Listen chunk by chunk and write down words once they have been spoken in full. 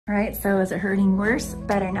All right, so is it hurting worse?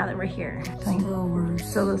 Better now that we're here. Still worse.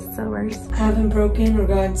 Still worse. I haven't broken or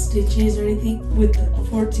gotten stitches or anything with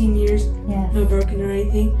 14 years. Yeah. No broken or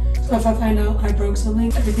anything. So if I find out I broke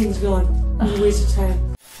something, everything's gone. It's a waste of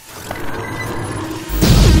time.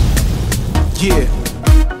 Yeah.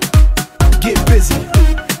 Get busy.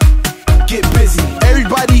 Get busy.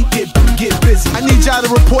 Everybody get busy. I need y'all to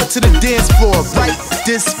report to the dance floor right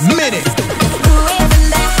this minute.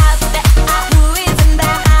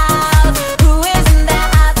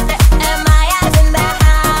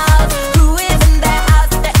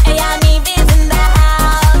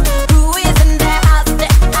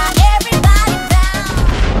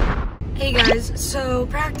 So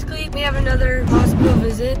practically we have another hospital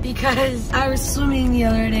visit because I was swimming the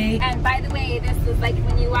other day. And by the way, this is like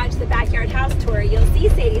when you watch the backyard house tour, you'll see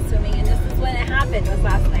Sadie swimming, and this is when it happened, was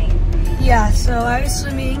last night. Yeah, so I was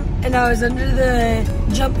swimming and I was under the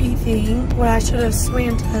jumpy thing when I should have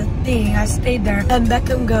swam to the thing. I stayed there. Then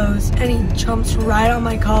Beckham goes and he jumps right on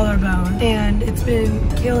my collarbone and it's been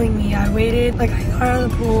killing me. I waited, like I got out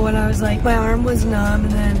of the pool and I was like, my arm was numb,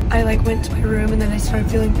 and then I like went to my room and then I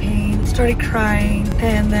started feeling pain, started crying,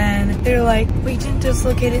 and then they were like, we didn't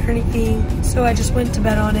dislocate it or anything. So I just went to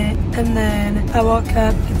bed on it, and then I woke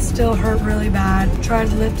up, it still hurt really bad. Tried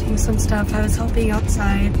lifting some stuff. I was helping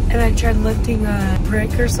outside and I tried lifting a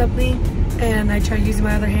brick or something, and I tried using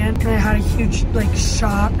my other hand and I had a huge like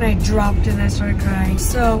shock and I dropped and I started crying.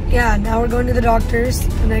 So yeah, now we're going to the doctors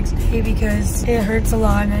the next day because it hurts a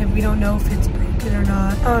lot and we don't know if it's broken or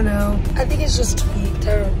not. I don't know. I think it's just tweaked.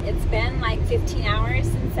 It's been like 15 hours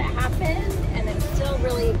since it happened and it's still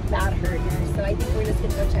really bad hurting her. So I think we're just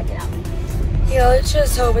gonna go check it out. Yeah, let's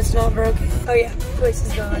just hope it's not broken. Oh yeah, the voice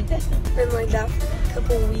is gone. Been like that for a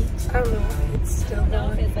couple weeks. I don't know why it's still gone. I don't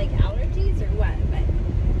know if it's like allergies or what, but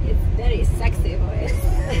it's very sexy voice.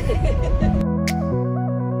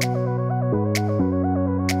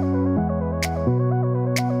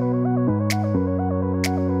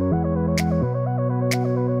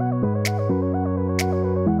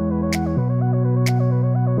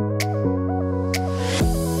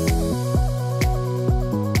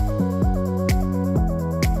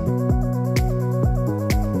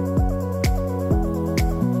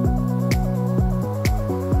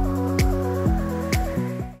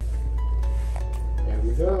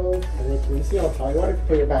 Can you see how tall you are?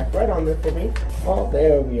 Put your back right on there for me. Oh,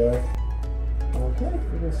 there we are. Okay,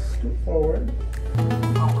 we're going to scoot forward.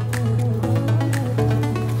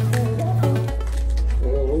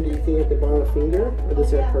 And do you think at the bottom of the finger, or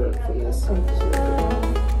does it hurt from this?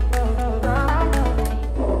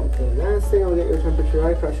 Okay, last thing, I'll get your temperature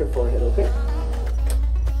right across your forehead, okay?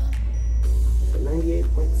 So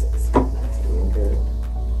 98.6. That's doing good.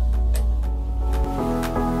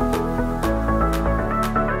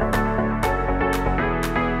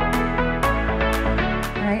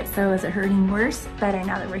 So is it hurting worse? Better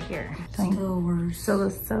now that we're here. Still worse.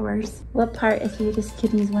 Still worse. What part, if you just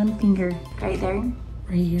could use one finger? Right there?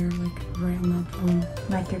 Right here, like right on that bone.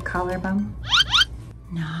 Like your collarbone?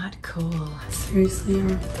 Not cool. Seriously, our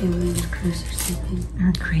family is cursed or something.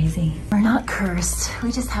 We're crazy. We're not cursed.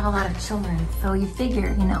 We just have a lot of children. So you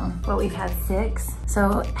figure, you know, well, we've had 6.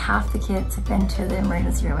 So half the kids have been to the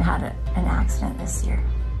emergency room. We had an accident this year.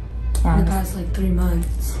 Yeah, in the past like 3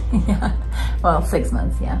 months. Yeah, well, 6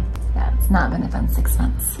 months, yeah. Yeah, it's not been a fun 6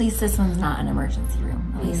 months. At least this one's not an emergency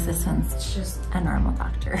room. At least this one's just a normal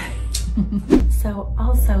doctor. So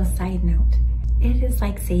also, side note, it is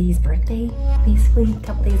like Sadie's birthday, basically. A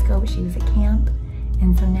couple days ago, she was at camp.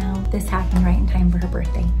 And so now this happened right in time for her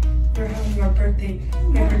birthday. We're having our birthday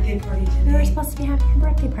party today. We were supposed to be having our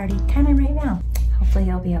birthday party, kind of right now. Hopefully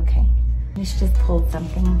you'll be okay. You should just pull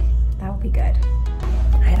something. That would be good.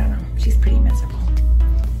 I don't know. She's pretty miserable.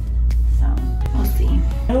 So, we'll see.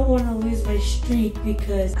 I don't want to lose my streak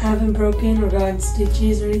because I haven't broken or gotten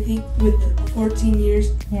stitches or anything with 14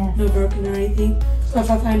 years. Yeah. No broken or anything. So if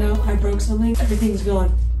I find out I broke something, everything's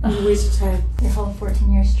gone. It's a waste of time. Your whole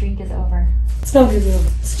 14-year streak is over. It's not good though.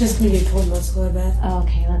 It's just gonna get cold muscle, I bet.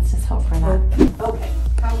 Okay, let's just hope for that. Okay,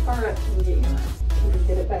 how far up can you get your arm? Can you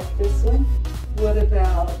get it back this way? What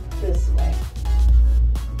about this way?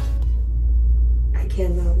 I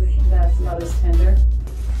can't that way. That's not as tender.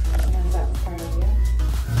 And that in front of you.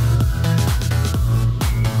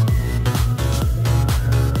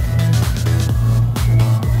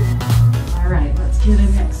 All right, let's get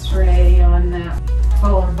an x-ray on that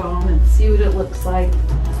collarbone and see what it looks like.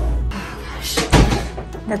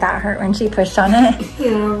 Did that hurt when she pushed on it?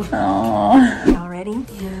 Yeah. Oh. Already?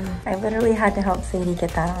 Yeah. I literally had to help Sadie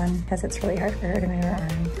get that on because it's really hard for her to move her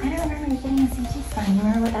arm. I don't remember getting a CT scan. You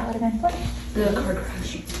remember what that would have been for? The car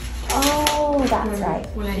crash. Oh, that's right.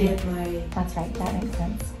 When I hit my... That's right, that makes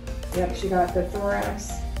sense. Yep, she got the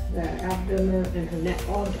thorax, the abdomen, and her neck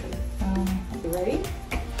all done. You ready?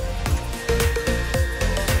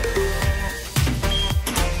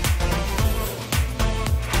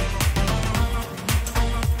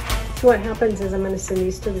 So what happens is I'm going to send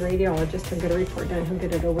these to the radiologist and get a report done. He'll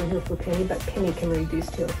get it over here for Penny, but Penny can read these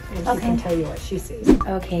too. And she can tell you what she sees.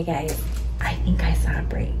 Okay, guys, I think I saw a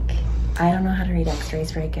break. I don't know how to read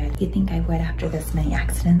x-rays very good. You think I would after this many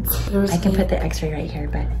accidents? I can put the x-ray right here,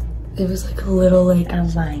 but... It was like a little like... A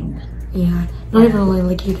line. Yeah, not even a line,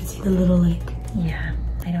 like you could see the little like... Yeah,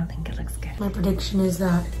 I don't think it looks good. My prediction is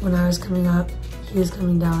that when I was coming up, he was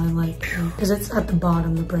coming down and like... Because it's at the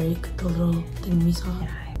bottom, the break, the little thing we saw. Yeah.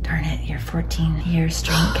 Darn it, you're 14 years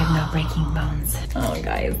straight of no breaking bones. Oh,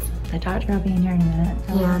 guys. The doctor will be in here in a minute.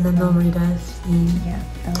 Yeah, and then they'll read us. Yeah,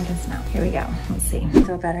 they'll let us know. Here we go. Let's see.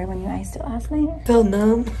 Feel better when you iced it last night? Felt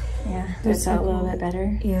numb. Yeah, it felt a little bit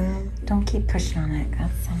better. Yeah. Don't keep pushing on it.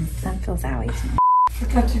 That feels owie to me.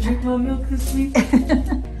 Forgot to drink my milk this week.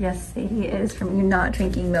 Yes, Sadie is from you not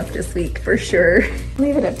drinking milk this week, for sure.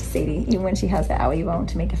 Leave it up to Sadie, even when she has the owie bone,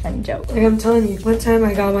 to make a funny joke. Like I'm telling you, one time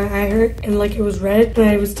I got my eye hurt and like it was red, and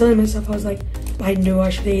I was telling myself, I was like, I knew I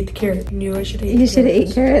should have ate the carrot. I knew I should have ate You should have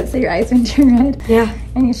ate carrots so your eyes wouldn't turn red. Yeah.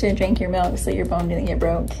 And you should have drank your milk so your bone didn't get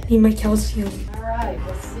broke. Need my calcium. All right,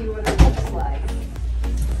 let's see what it looks like.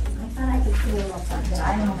 I thought I could see a little something.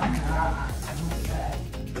 I don't know.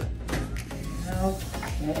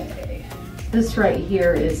 Okay. This right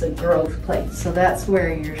here is a growth plate, so that's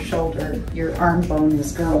where your shoulder, your arm bone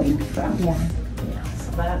is growing from. Yeah.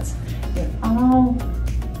 So that's it. All,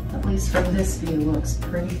 at least from this view, looks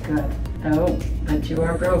pretty good. Oh, but you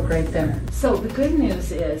are broke right there. So the good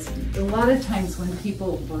news is, a lot of times when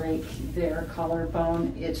people break their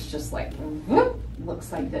collarbone, it's just like, whoop,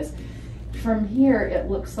 looks like this. From here, it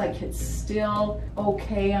looks like it's still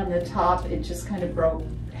okay on the top. It just kind of broke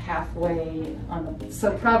halfway on the,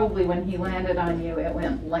 so probably when he landed on you, it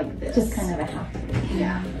went like this. Just kind of a half.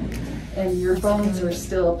 Yeah. And your bones are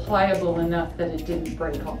still pliable enough that it didn't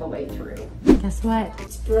break all the way through. Guess what?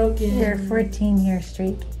 It's broken. Your 14-year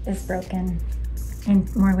streak is broken in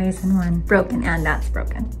more ways than one. Broken, and that's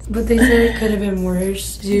broken. But they said it could have been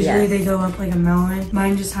worse. Usually Yes. they go up like a melon.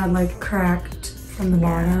 Mine just had like cracked from the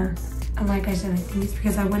bottom. And like I said, I think it's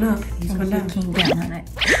because I went up and he's And went he down. came down on it,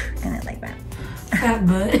 and it like that. Fat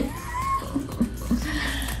butt.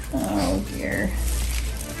 Oh dear.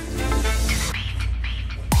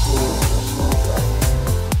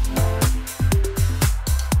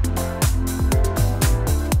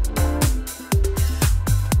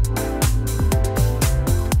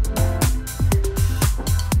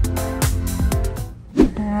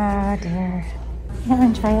 Oh dear. You're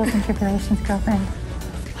in trials and tribulations, girlfriend.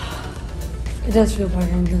 It does feel better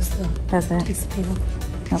than this though. Does it? Takes the pain.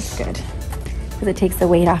 That's good. Because it takes the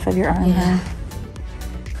weight off of your arm. Yeah.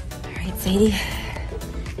 All right, Sadie.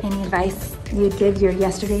 Any advice you'd give your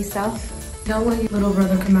yesterday self? Don't let your little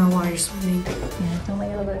brother come out while you're swimming. Yeah, don't let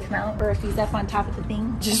your little come out, or if he's up on top of the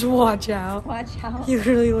thing. Just watch out. Watch out. You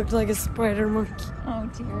really looked like a spider monkey. Oh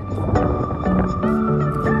dear.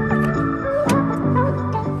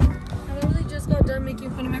 I literally just got done making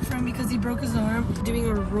fun of my friend because he broke his arm doing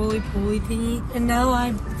a roly-poly thingy, and now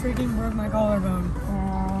I freaking broke my collarbone.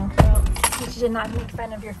 Well, you should not make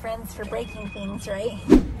fun of your friends for breaking things, right?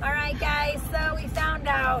 All right, guys, so we found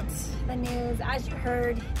out the news. As you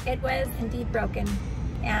heard, it was indeed broken,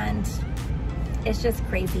 and it's just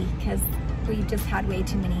crazy because we just had way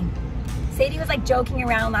too many. Sadie was like joking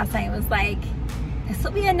around last night. It was like, this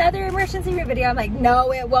will be another emergency room video. I'm like,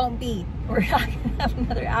 no, it won't be. We're not gonna have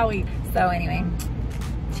another owie. So anyway,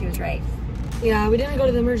 she was right. Yeah, we didn't go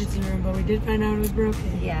to the emergency room, but we did find out it was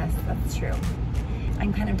broken. Yes, that's true.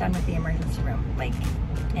 I'm kind of done with the emergency room. Like,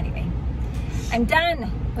 anyway, I'm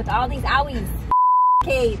done with all these owies.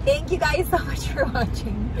 Okay, thank you guys so much for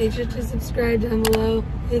watching. Make sure to subscribe down below,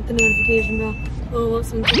 hit the notification bell, follow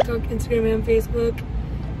us on TikTok, Instagram, and Facebook,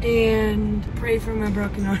 and pray for my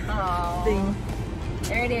broken arm. Oh, thing.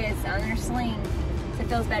 There it is on her sling. So it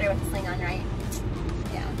feels better with the sling on, right?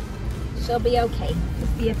 Yeah. She'll be okay.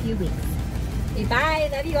 Just be a few weeks. Okay, bye.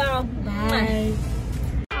 Love you all. Bye.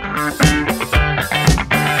 Mwah.